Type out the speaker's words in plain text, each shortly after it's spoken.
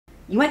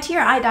You went to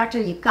your eye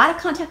doctor, you got a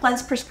contact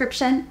lens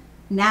prescription.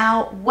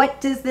 Now,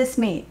 what does this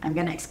mean? I'm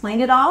going to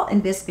explain it all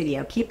in this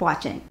video. Keep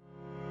watching.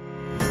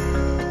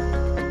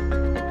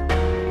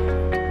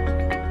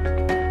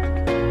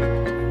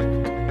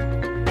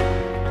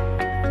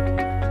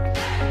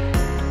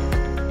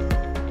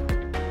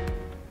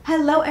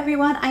 Hello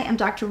everyone, I am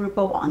Dr.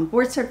 Rupa Wong,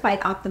 board certified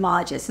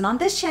ophthalmologist, and on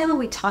this channel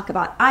we talk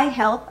about eye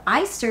health,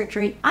 eye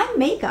surgery, eye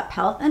makeup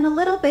health, and a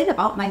little bit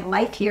about my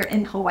life here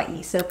in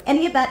Hawaii. So if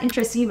any of that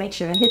interests you, make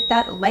sure and hit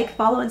that like,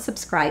 follow, and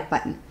subscribe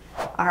button.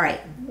 All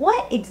right,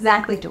 what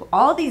exactly do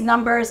all these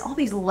numbers, all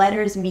these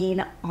letters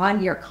mean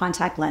on your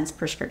contact lens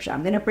prescription?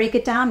 I'm going to break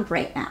it down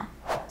right now.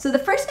 So the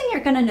first thing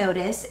you're going to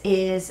notice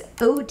is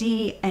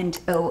OD and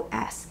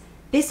OS.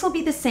 This will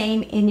be the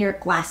same in your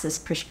glasses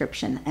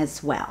prescription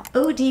as well.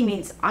 OD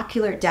means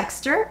ocular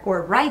dexter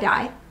or right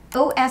eye.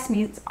 OS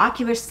means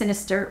ocular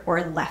sinister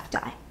or left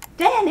eye.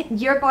 Then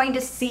you're going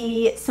to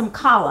see some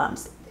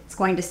columns. It's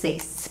going to say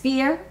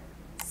sphere,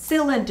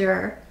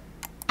 cylinder,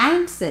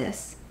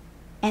 axis,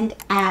 and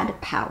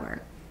add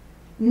power.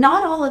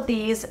 Not all of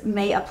these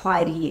may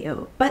apply to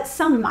you, but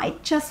some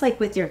might, just like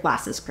with your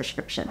glasses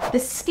prescription. The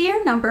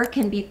sphere number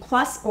can be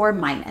plus or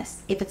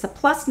minus. If it's a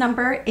plus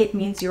number, it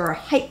means you're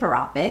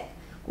hyperopic,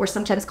 or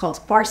sometimes called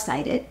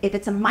farsighted. If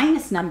it's a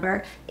minus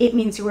number, it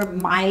means you are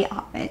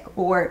myopic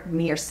or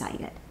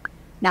nearsighted.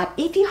 Now,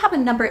 if you have a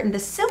number in the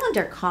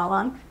cylinder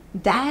column,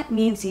 that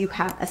means you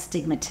have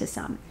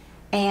astigmatism.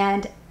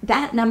 And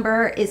that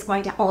number is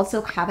going to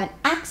also have an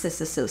axis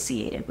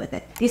associated with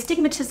it. The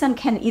astigmatism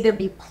can either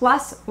be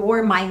plus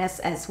or minus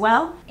as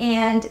well.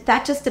 And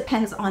that just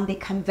depends on the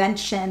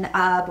convention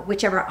of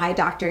whichever eye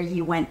doctor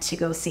you went to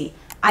go see.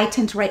 I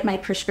tend to write my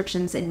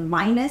prescriptions in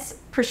minus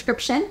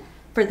prescription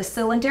for the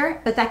cylinder,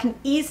 but that can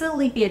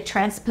easily be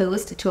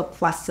transposed to a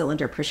plus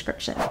cylinder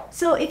prescription.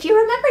 So if you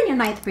remember your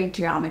 9th grade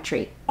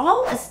geometry,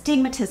 all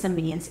astigmatism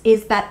means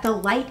is that the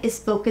light is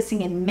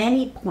focusing in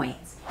many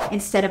points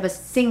instead of a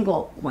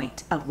single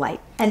point of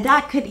light. And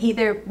that could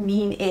either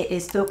mean it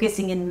is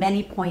focusing in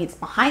many points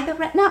behind the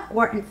retina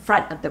or in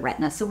front of the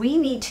retina. So we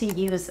need to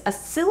use a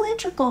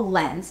cylindrical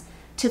lens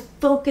to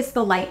focus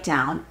the light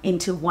down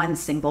into one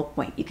single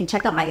point. You can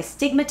check out my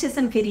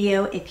astigmatism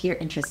video if you're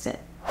interested.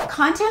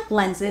 Contact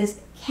lenses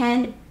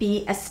can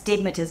be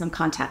astigmatism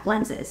contact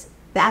lenses.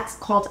 That's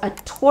called a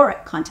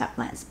toric contact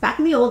lens. Back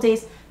in the old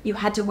days, you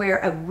had to wear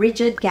a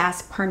rigid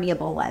gas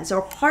permeable lens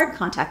or hard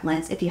contact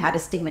lens if you had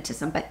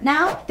astigmatism. But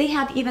now they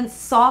have even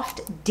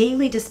soft,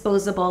 daily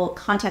disposable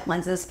contact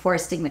lenses for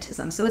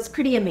astigmatism. So it's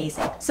pretty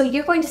amazing. So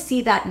you're going to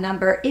see that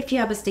number if you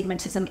have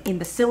astigmatism in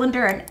the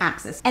cylinder and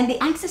axis. And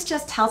the axis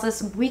just tells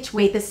us which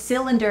way the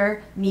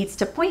cylinder needs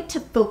to point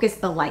to focus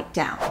the light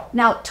down.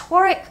 Now,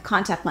 toric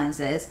contact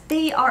lenses,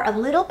 they are a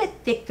little bit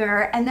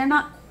thicker and they're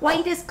not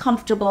quite as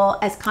comfortable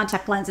as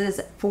contact lenses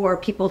for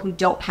people who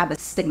don't have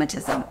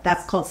astigmatism.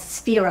 That's called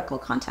spherical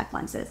contact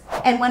lenses.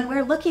 And when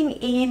we're looking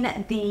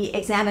in the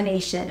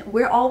examination,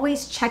 we're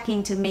always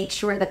checking to make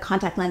sure the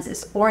contact lens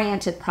is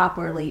oriented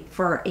properly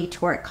for a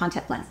toric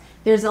contact lens.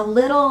 There's a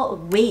little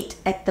weight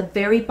at the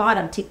very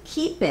bottom to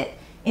keep it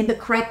in the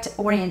correct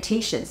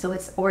orientation. So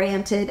it's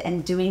oriented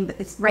and doing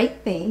the right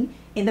thing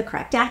in the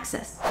correct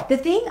axis. The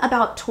thing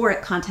about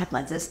toric contact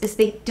lenses is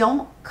they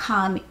don't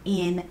come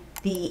in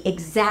the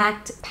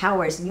exact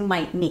powers you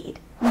might need.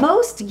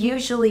 Most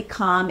usually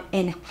come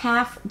in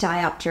half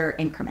diopter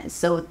increments.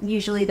 So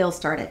usually they'll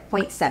start at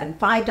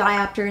 0.75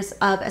 diopters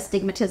of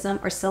astigmatism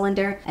or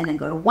cylinder and then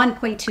go to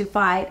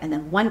 1.25 and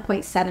then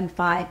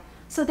 1.75.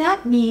 So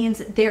that means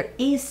there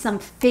is some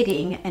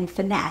fitting and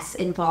finesse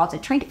involved in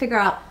trying to figure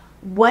out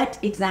what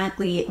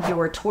exactly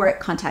your toric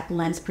contact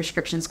lens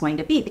prescription is going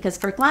to be. Because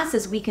for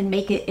glasses, we can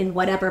make it in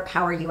whatever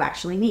power you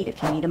actually need.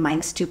 If you need a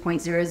minus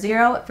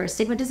 2.00 for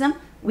astigmatism,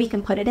 we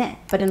can put it in.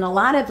 But in a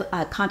lot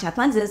of contact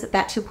lenses,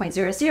 that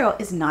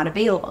 2.00 is not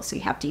available. So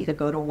you have to either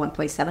go to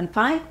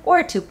 1.75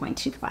 or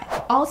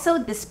 2.25. Also,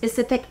 the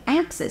specific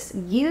axis,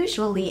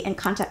 usually in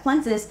contact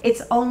lenses,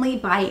 it's only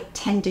by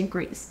 10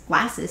 degrees.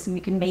 Glasses, we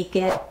can make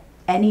it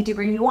any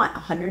degree you want,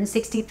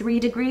 163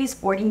 degrees,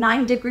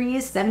 49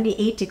 degrees,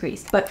 78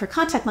 degrees. But for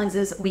contact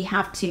lenses, we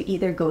have to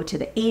either go to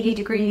the 80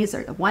 degrees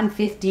or the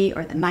 150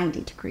 or the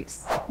 90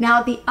 degrees.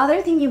 Now, the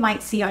other thing you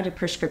might see on your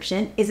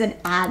prescription is an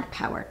add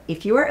power.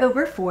 If you are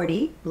over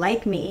 40,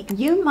 like me,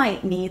 you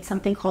might need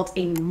something called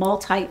a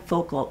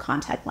multifocal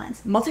contact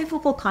lens.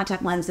 Multifocal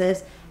contact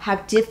lenses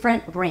have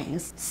different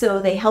rings, so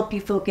they help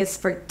you focus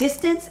for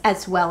distance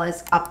as well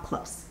as up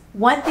close.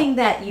 One thing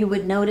that you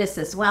would notice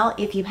as well,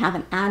 if you have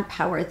an add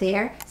power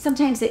there,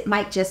 sometimes it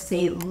might just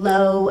say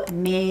low,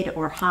 mid,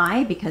 or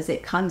high because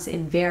it comes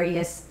in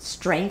various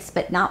strengths,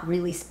 but not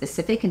really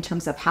specific in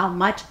terms of how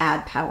much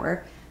add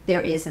power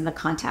there is in the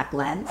contact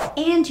lens.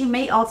 And you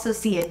may also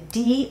see a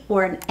D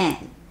or an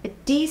N. A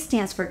D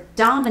stands for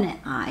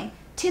dominant eye.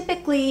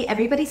 Typically,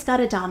 everybody's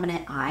got a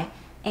dominant eye,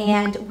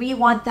 and we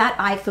want that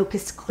eye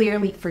focused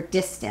clearly for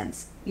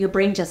distance. Your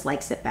brain just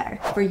likes it better.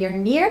 For your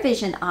near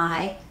vision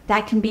eye,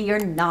 that can be your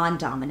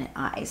non-dominant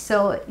eye.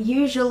 So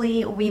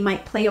usually we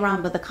might play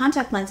around with the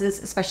contact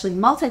lenses, especially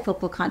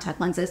multifocal contact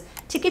lenses,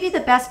 to give you the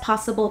best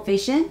possible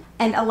vision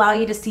and allow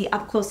you to see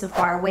up close and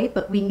far away,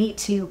 but we need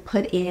to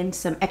put in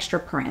some extra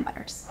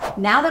parameters.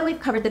 Now that we've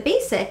covered the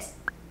basics,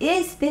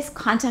 is this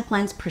contact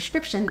lens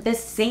prescription the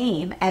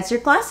same as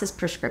your glasses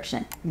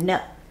prescription?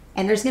 No.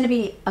 And there's going to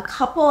be a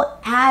couple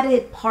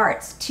added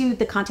parts to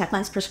the contact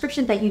lens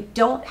prescription that you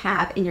don't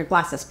have in your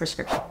glasses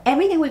prescription.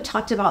 Everything we've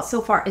talked about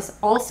so far is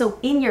also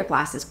in your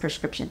glasses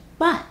prescription,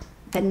 but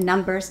the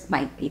numbers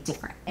might be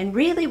different. And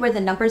really where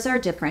the numbers are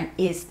different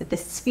is the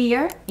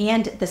sphere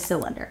and the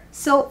cylinder.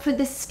 So for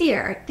the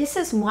sphere, this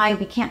is why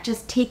we can't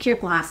just take your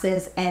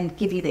glasses and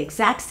give you the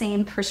exact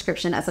same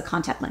prescription as a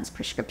contact lens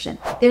prescription.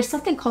 There's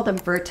something called a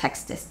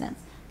vertex distance.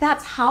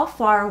 That's how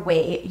far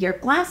away your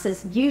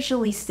glasses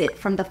usually sit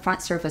from the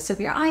front surface of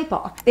your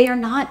eyeball. They are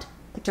not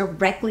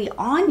directly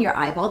on your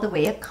eyeball the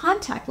way a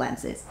contact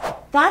lens is.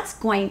 That's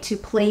going to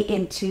play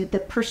into the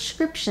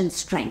prescription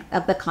strength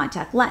of the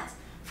contact lens.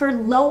 For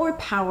lower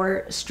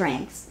power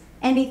strengths,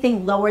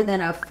 anything lower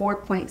than a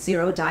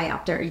 4.0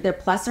 diopter, either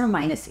plus or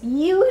minus,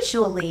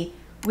 usually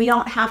we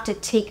don't have to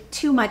take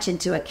too much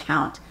into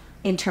account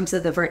in terms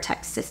of the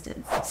vertex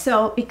distance.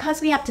 So because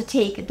we have to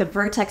take the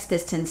vertex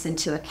distance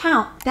into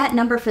account, that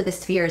number for the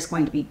sphere is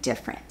going to be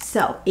different.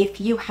 So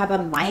if you have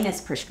a minus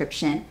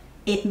prescription,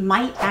 it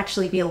might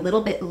actually be a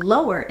little bit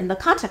lower in the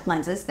contact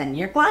lenses than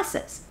your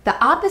glasses.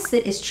 The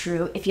opposite is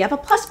true if you have a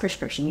plus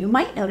prescription. You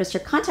might notice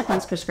your contact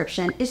lens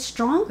prescription is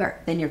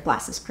stronger than your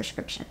glasses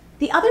prescription.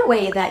 The other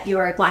way that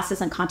your glasses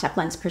and contact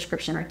lens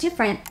prescription are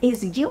different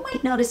is you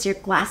might notice your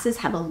glasses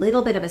have a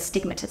little bit of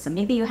astigmatism.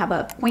 Maybe you have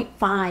a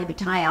 0.5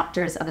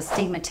 diopters of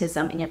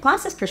astigmatism in your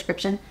glasses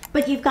prescription,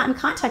 but you've gotten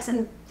contacts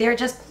and they're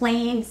just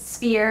plain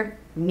sphere,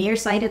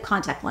 nearsighted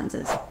contact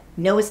lenses.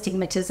 No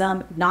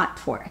astigmatism, not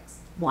torics.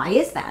 Why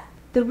is that?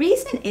 The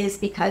reason is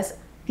because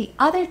the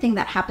other thing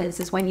that happens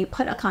is when you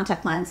put a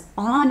contact lens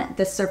on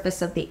the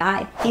surface of the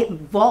eye, it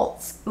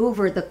vaults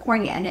over the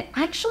cornea and it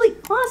actually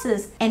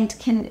causes and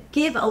can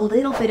give a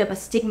little bit of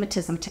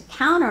astigmatism to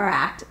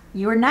counteract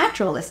your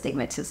natural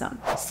astigmatism.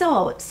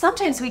 So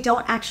sometimes we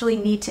don't actually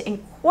need to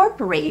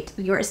incorporate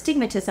your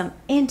astigmatism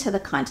into the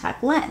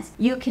contact lens.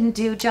 You can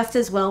do just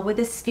as well with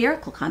a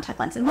spherical contact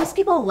lens. And most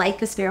people like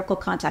the spherical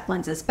contact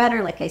lenses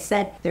better. Like I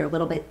said, they're a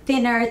little bit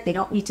thinner. They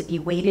don't need to be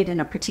weighted in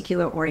a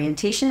particular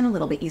orientation, a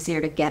little bit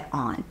easier to get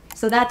on.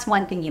 So that's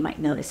one thing you might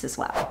notice as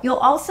well. You'll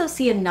also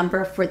see a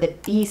number for the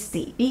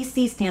BC.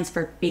 BC stands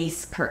for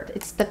base curve.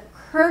 It's the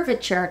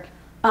curvature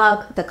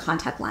of the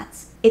contact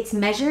lens. It's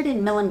measured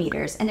in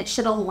millimeters and it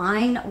should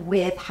align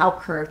with how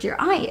curved your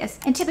eye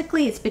is. And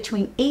typically it's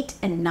between 8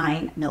 and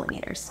 9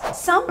 millimeters.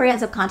 Some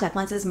brands of contact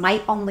lenses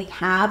might only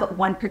have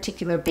one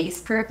particular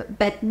base curve,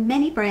 but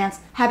many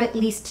brands have at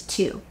least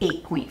two,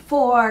 8.4,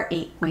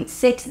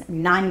 8.6,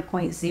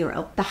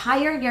 9.0. The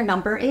higher your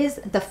number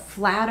is, the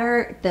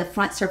flatter the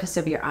front surface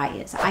of your eye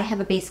is. I have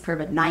a base curve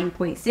of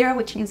 9.0,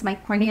 which means my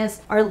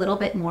corneas are a little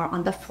bit more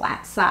on the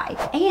flat side.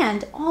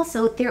 And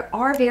also there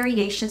are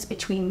variations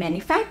between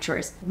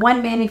manufacturers.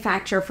 One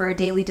manufacturer for a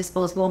daily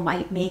disposable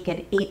might make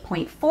an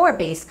 8.4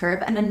 base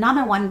curve and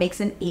another one makes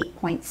an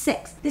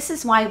 8.6. This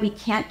is why we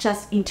can't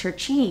just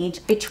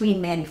interchange between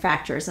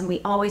manufacturers, and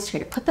we always try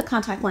to put the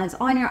contact lens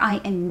on your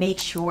eye and make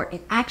sure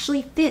it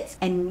actually fits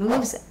and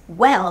moves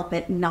well,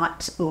 but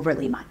not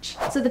overly much.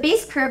 So the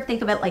base curve,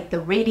 think of it like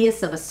the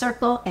radius of a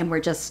circle, and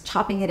we're just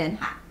chopping it in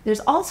half.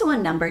 There's also a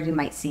number you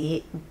might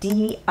see,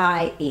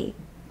 DIA,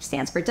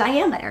 stands for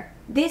diameter.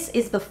 This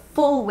is the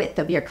full width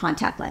of your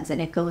contact lens,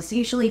 and it goes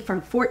usually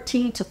from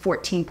 14 to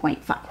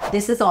 14.5.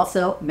 This is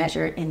also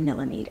measured in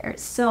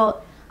millimeters.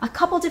 So a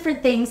couple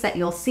different things that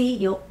you'll see.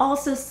 You'll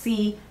also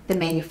see the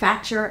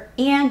manufacturer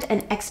and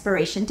an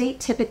expiration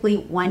date, typically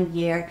 1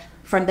 year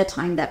from the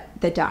time that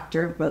the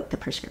doctor wrote the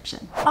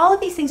prescription. All of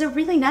these things are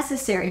really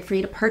necessary for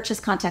you to purchase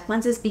contact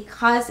lenses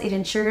because it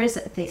ensures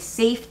the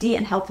safety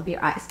and health of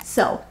your eyes.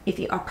 So if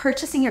you are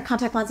purchasing your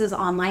contact lenses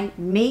online,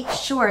 make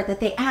sure that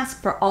they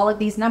ask for all of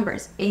these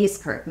numbers, base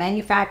curve,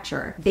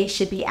 manufacturer. They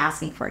should be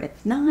asking for it.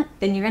 If not,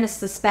 then you're going to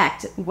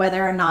suspect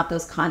whether or not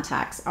those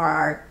contacts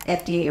are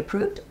FDA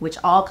approved, which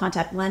all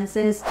contact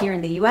lenses here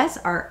in the US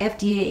are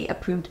FDA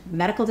approved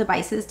medical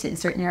devices to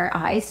insert in your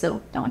eyes.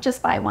 So don't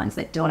just buy ones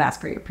that don't ask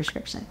for your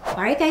prescription.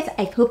 All right, guys,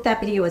 I hope that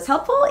video was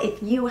helpful.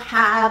 If you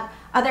have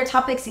other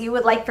topics you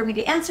would like for me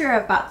to answer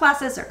about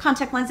glasses or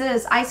contact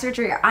lenses, eye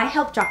surgery, or eye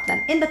health, drop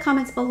them in the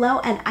comments below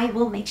and I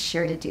will make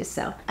sure to do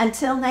so.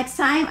 Until next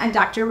time, I'm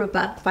Dr.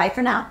 Rupa. Bye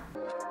for now.